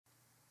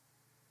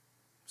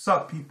What's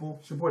up, people?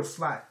 It's your boy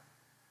Sly.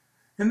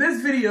 In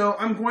this video,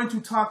 I'm going to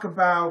talk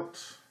about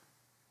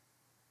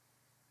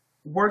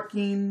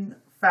working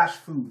fast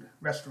food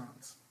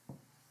restaurants.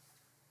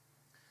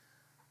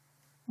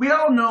 We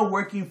all know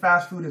working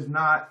fast food is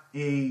not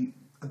a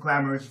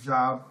glamorous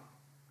job.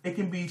 It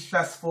can be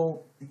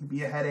stressful. It can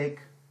be a headache.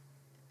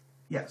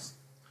 Yes.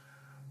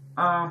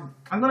 I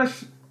want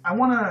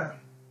to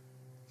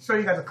show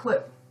you guys a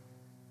clip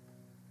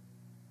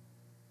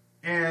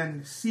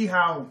and see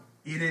how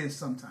it is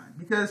sometimes,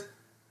 because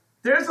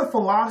there's a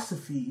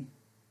philosophy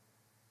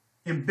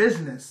in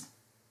business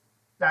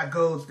that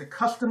goes, the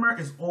customer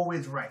is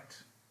always right.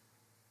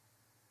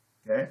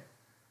 Okay?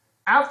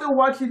 After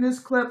watching this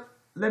clip,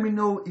 let me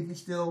know if you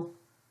still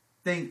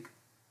think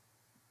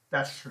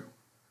that's true.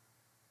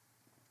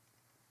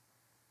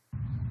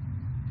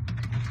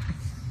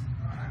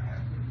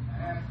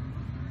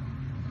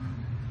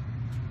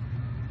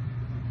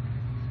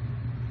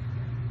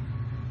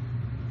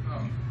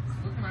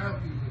 What can I help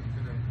you with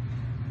today?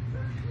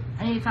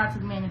 I need to talk to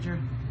the manager.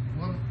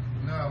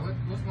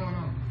 What's going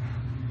on?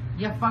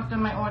 You fucked up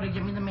my order.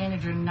 Get me the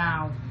manager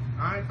now.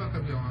 I ain't fucked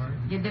up your order.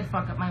 You did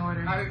fuck up my order.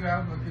 How did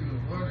I fuck up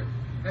your order?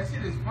 That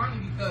shit is funny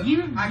because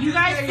You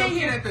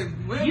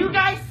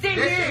guys sit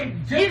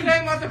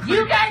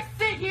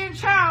here and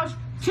charge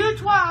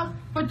 $2.12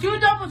 for 2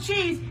 double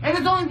cheese, and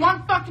there's only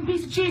 1 fucking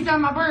piece of cheese on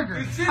my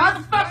burger. How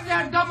the fuck is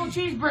that a double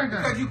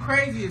cheeseburger? Because you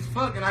crazy as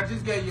fuck, and I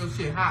just gave your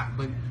shit hot.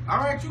 But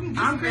alright, you can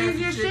get I'm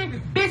crazy as shit.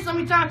 Bitch, let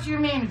me talk to your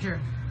manager.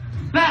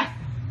 Back.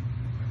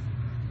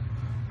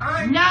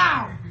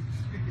 Now.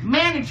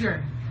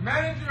 Manager.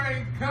 Manager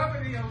ain't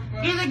coming to your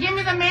fuck. Either give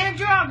me the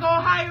manager or I'll go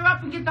higher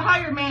up and get the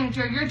higher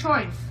manager. Your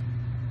choice.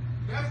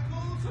 That's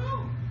cool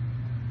too.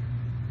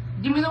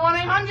 Give me the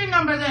 1-800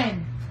 number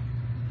then.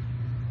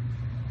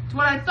 That's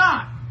what I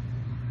thought.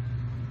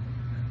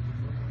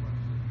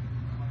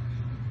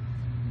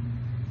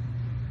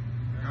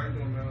 How you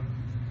doing, man?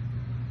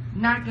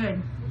 Not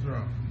good. What's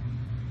wrong?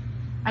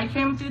 I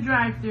came through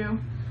drive-thru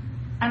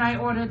and I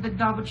ordered the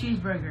double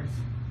cheeseburgers.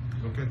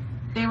 Okay.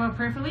 They were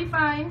perfectly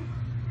fine,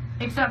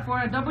 except for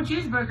a double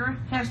cheeseburger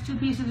has 2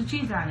 pieces of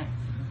cheese on it.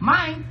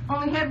 Mine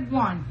only had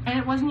 1, and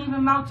it wasn't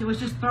even melted. It was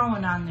just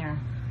thrown on there.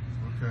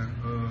 Okay.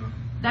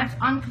 That's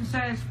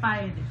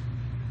unsatisfied.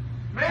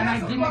 Man, And that's I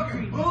some didn't fucking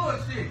agree.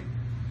 bullshit.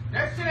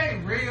 That shit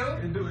ain't real.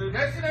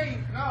 That shit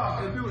ain't.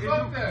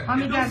 Fuck that.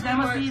 Honey, guys, that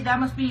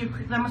must be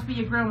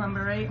your grill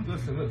number, right?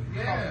 Listen.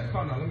 Yeah.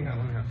 Calm down. Let me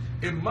handle.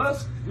 It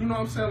must. You know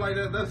what I'm saying? Like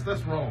that.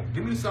 That's wrong.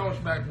 Give me the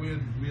sandwich back. We'll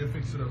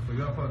fix it up for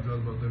you. I apologize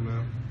about that,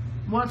 man.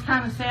 Well, it's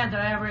kind of sad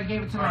that I already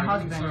gave it to my All right,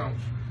 give me the husband.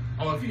 sandwich.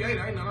 Oh, if you ate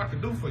it, ain't nothing I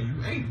can do for you.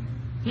 You ate it.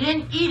 He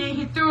didn't eat it.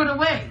 He threw it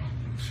away.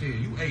 Shit,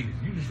 you ate it.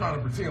 You just trying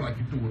to pretend like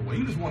you threw it away.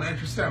 You just want an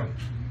extra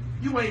sandwich.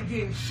 You ain't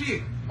getting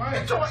shit.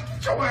 Get your ass out.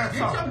 Get your white ass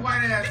Get out.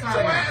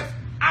 your ass out.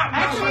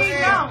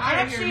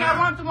 Actually, I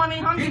want the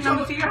 1-800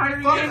 number to your higher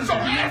Get your manager.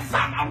 ass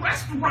out my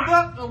restaurant.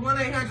 Fuck the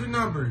 1-800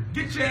 number.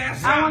 Get your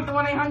ass out. I want the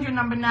 1-800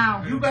 number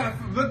now. You better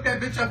look that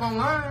bitch up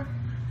online.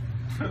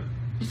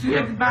 You see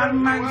at the bottom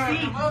of my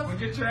receipt. Well,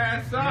 get your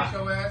ass out.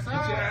 Get your ass out.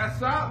 Get your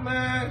ass out,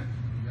 man.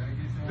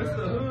 You This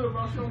gotta the get your hood,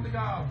 bro. She don't think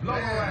I'll blow her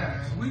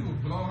ass. We will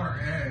blow her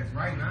ass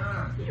right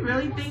now. You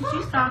really think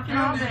she's talking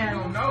all You that?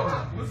 don't know.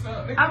 What's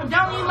up? I'm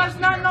telling you, must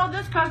not know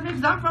this customer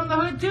because I'm from the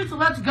hood too, so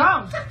let's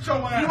go. Shut your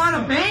ass You want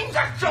up. a bang?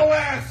 Shut your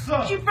ass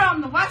up. You from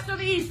the west or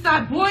the east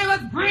side? Boy,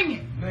 let's bring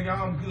it. Nigga,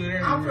 I'm good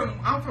everywhere.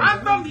 I'm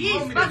from the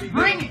east. Let's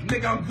bring it.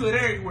 Nigga, I'm good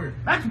everywhere.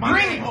 Let's My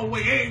bring name it. whole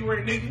way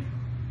everywhere, nigga.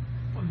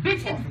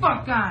 Bitch, get the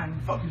fuck on.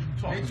 Fuck is you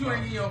talking Bitch, you ain't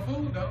about? eating your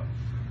food though.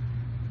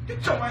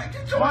 Get your ass.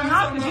 Get your Well, ass no,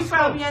 out because my you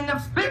probably stove. end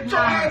up spitting Get your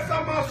on ass it.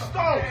 out my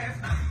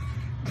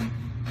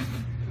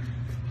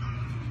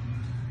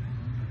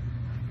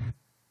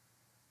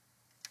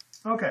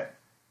stove. Okay.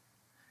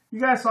 You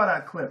guys saw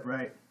that clip,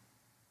 right?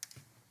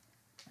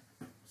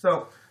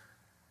 So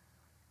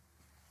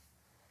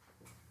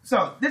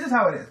this is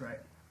how it is, right?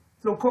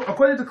 So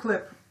according to the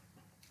clip,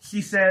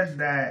 she says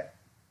that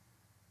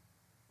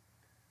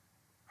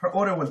her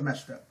order was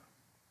messed up.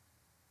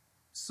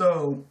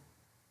 So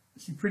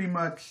she pretty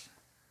much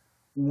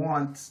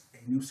wants a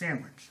new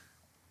sandwich.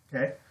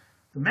 Okay?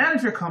 The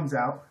manager comes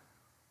out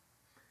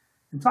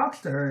and talks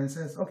to her and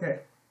says,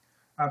 okay,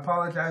 I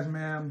apologize,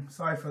 ma'am.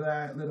 Sorry for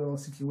that little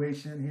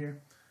situation here.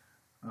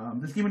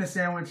 Just give me the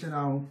sandwich and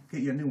I'll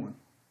get you a new one.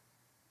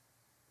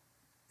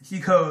 She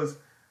goes,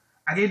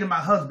 I gave it to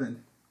my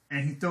husband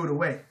and he threw it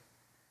away.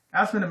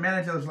 That's when the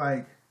manager was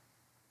like,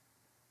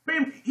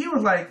 he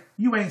was like,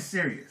 you ain't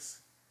serious.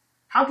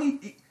 How can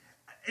you,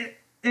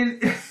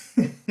 and the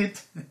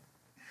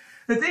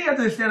thing you have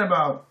to understand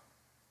about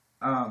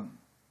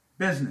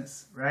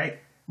business, right?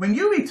 When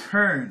you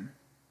return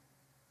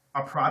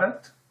a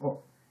product,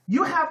 or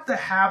you have to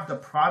have the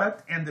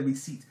product and the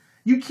receipt.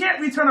 You can't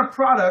return a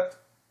product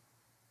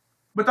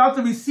without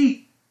the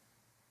receipt.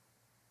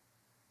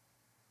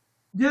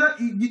 You know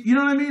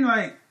what I mean?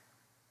 Like,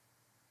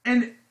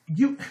 and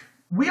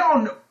we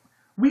all know,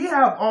 we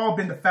have all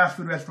been to fast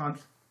food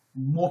restaurants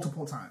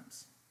multiple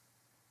times.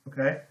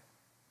 Okay?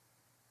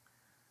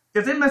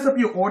 If they mess up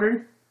your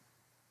order,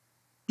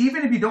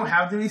 even if you don't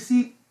have the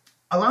receipt,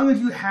 as long as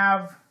you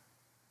have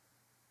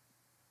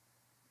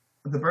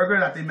the burger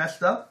that they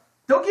messed up,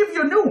 they'll give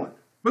you a new one,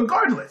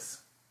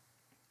 regardless.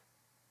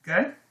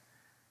 Okay?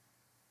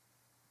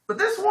 But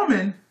this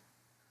woman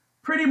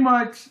pretty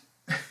much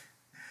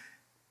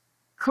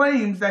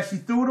claims that she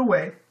threw it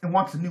away and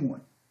wants a new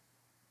one.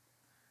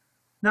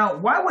 Now,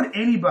 why would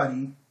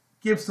anybody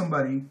give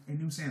somebody a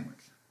new sandwich?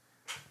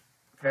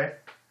 Okay?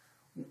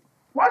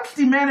 Watch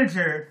the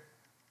manager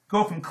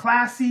go from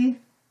classy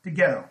to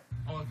ghetto.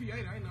 Oh, if he ate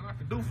it, ain't nothing I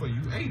could do for you.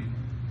 You ate it.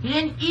 He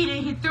didn't eat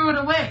it, he threw it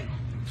away.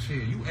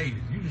 Shit, you ate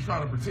it. You just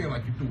trying to pretend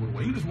like you threw it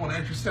away. You just want an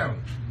extra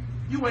sandwich.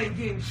 You ain't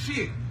getting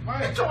shit.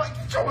 Get your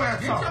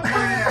ass off.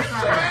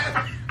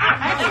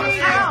 Actually,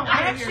 no.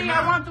 Actually,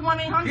 I want the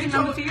 1-800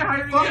 number to your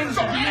higher Get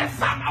your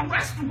ass out my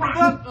restaurant.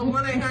 Fuck the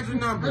 1-800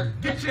 number.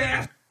 Get your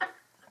ass.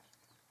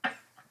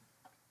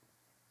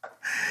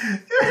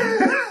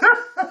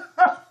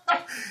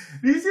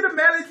 Do you see the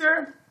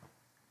manager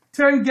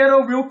turn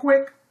ghetto real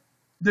quick?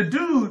 The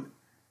dude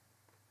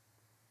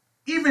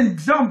even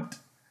jumped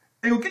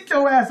and go, get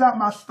your ass out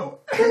my store.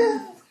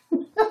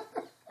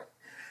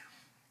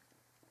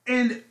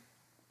 And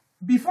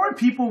before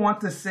people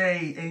want to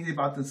say anything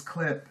about this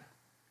clip,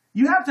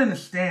 you have to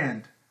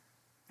understand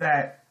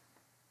that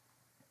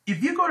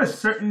if you go to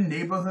certain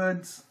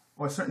neighborhoods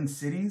or certain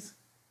cities,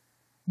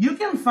 you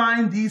can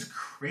find these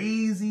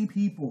crazy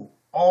people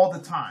all the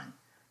time.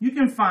 You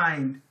can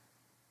find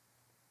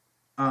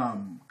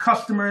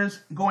customers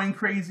going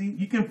crazy.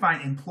 You can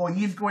find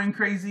employees going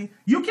crazy.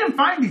 You can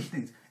find these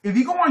things. If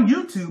you go on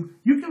YouTube,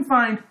 you can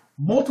find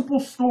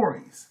multiple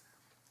stories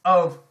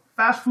of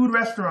fast food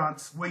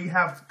restaurants where you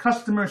have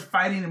customers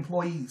fighting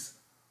employees.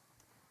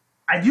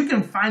 And you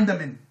can find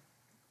them in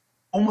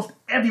almost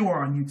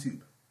everywhere on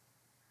YouTube.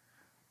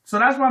 So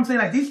that's why I'm saying,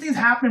 like, these things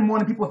happen more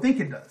than people think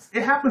it does.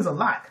 It happens a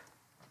lot.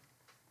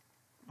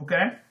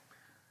 Okay?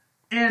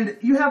 And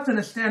you have to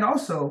understand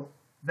also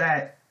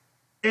that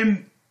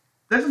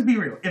let's just be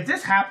real. If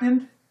this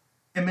happened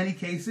in many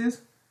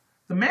cases,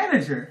 the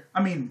manager,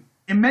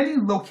 in many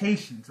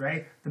locations,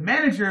 right? The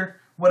manager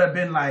would have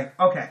been like,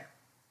 okay,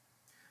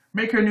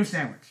 make her a new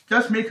sandwich.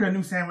 Just make her a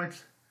new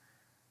sandwich.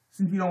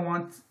 Since we don't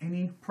want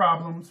any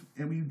problems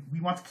and we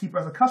want to keep her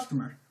as a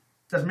customer,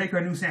 just make her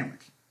a new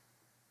sandwich.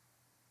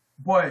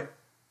 But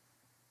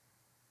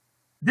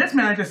this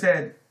manager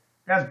said,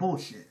 that's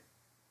bullshit,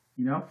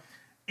 you know?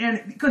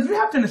 And because you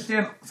have to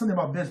understand something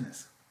about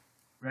business,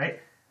 right?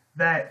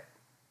 That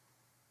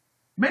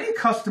many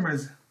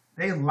customers,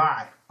 they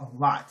lie a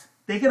lot.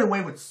 They get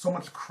away with so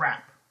much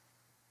crap.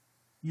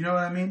 You know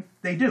what I mean?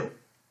 They do.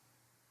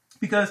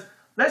 Because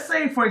let's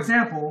say, for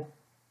example,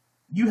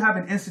 you have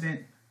an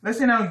incident. Let's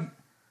say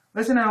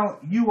now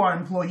you are an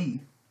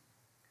employee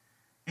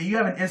and you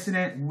have an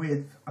incident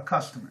with a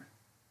customer,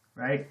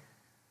 right?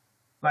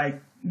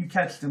 Like you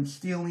catch them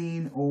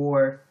stealing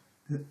or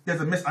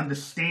there's a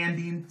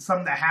misunderstanding,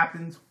 something that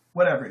happens,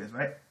 whatever it is,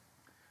 right?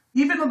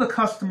 Even though the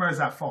customer is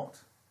at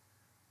fault,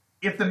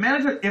 if the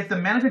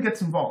manager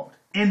gets involved,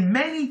 in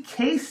many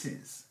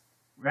cases,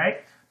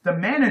 right, the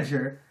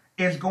manager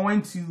is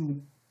going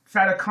to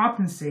try to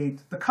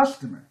compensate the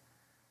customer,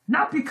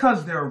 not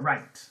because they're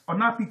right or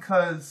not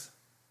because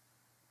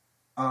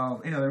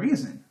of any other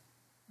reason,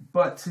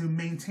 but to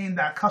maintain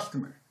that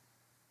customer.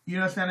 You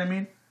understand what I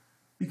mean?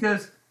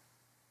 Because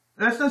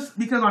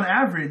on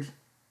average,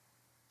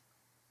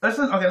 let's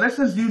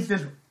just use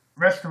this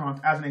restaurant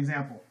as an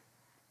example.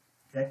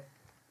 Okay.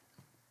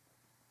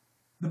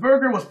 The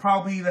burger was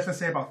probably, let's just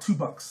say, about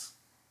 $2.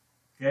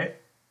 Okay.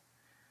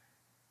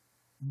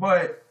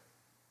 But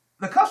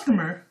the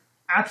customer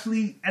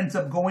actually ends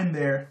up going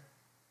there,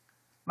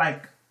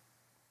 like,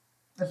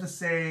 let's just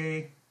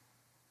say,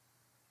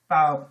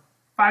 about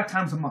 5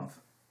 times a month,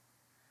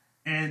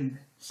 and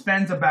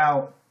spends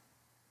about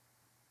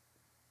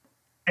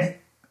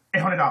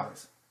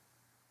 $800.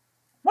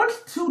 What's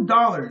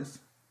 $2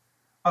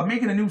 of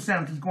making a new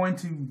sandwich is going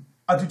to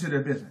do to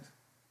their business?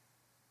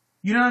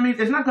 You know what I mean?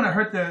 It's not going to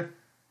hurt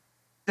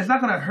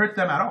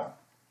them at all.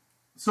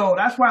 So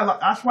that's why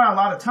a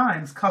lot of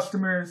times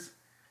customers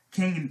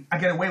can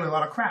get away with a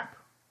lot of crap.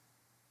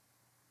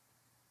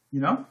 You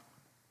know?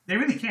 They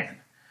really can.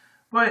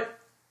 But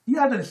you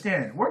have to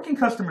understand, working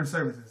customer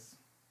services,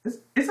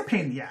 it's a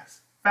pain in the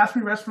ass. Fast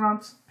food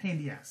restaurants, pain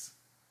in the ass.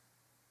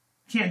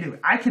 Can't do it.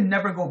 I can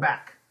never go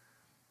back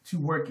to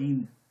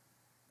working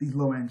these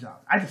low-end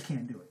jobs. I just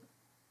can't do it.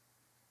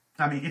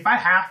 I mean, if I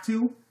have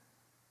to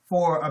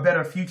for a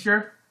better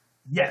future,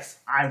 yes,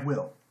 I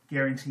will.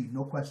 Guaranteed.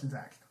 No questions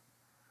asked.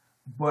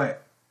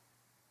 But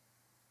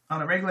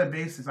on a regular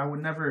basis, I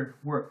would never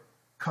work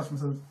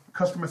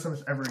customer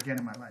service ever again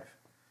in my life.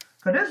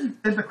 Because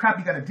this is the crap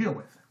you got to deal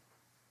with.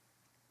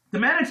 The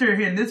manager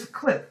here in this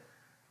clip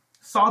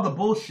saw the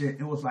bullshit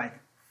and was like,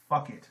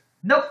 fuck it.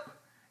 Nope.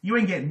 You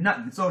ain't getting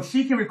nothing. So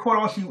she can record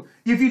all she...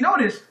 If you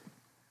notice,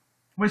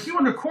 when she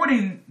was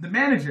recording the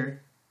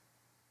manager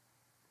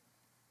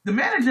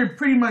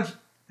pretty much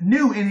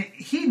knew, and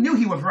he knew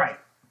he was right.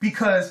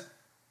 Because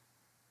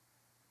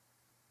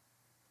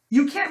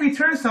you can't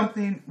return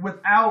something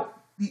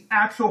without the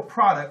actual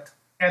product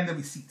and the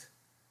receipt.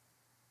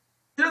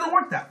 It doesn't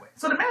work that way.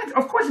 So the manager,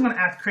 of course, he's going to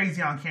act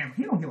crazy on camera.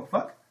 He don't give a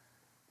fuck.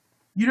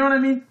 You know what I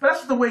mean? But that's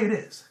just the way it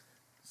is.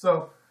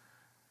 So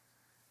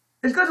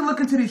it's good to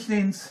look into these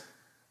things.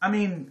 I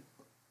mean,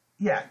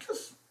 yeah,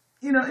 just,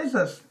 you know, it's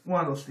just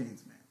one of those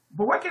things, man.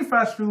 But working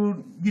fast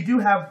food, you do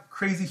have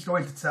crazy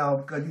stories to tell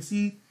because you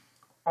see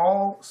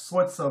all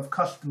sorts of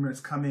customers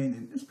come in,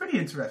 and it's pretty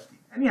interesting.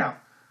 And yeah,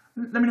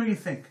 let me know what you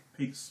think.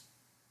 Peace.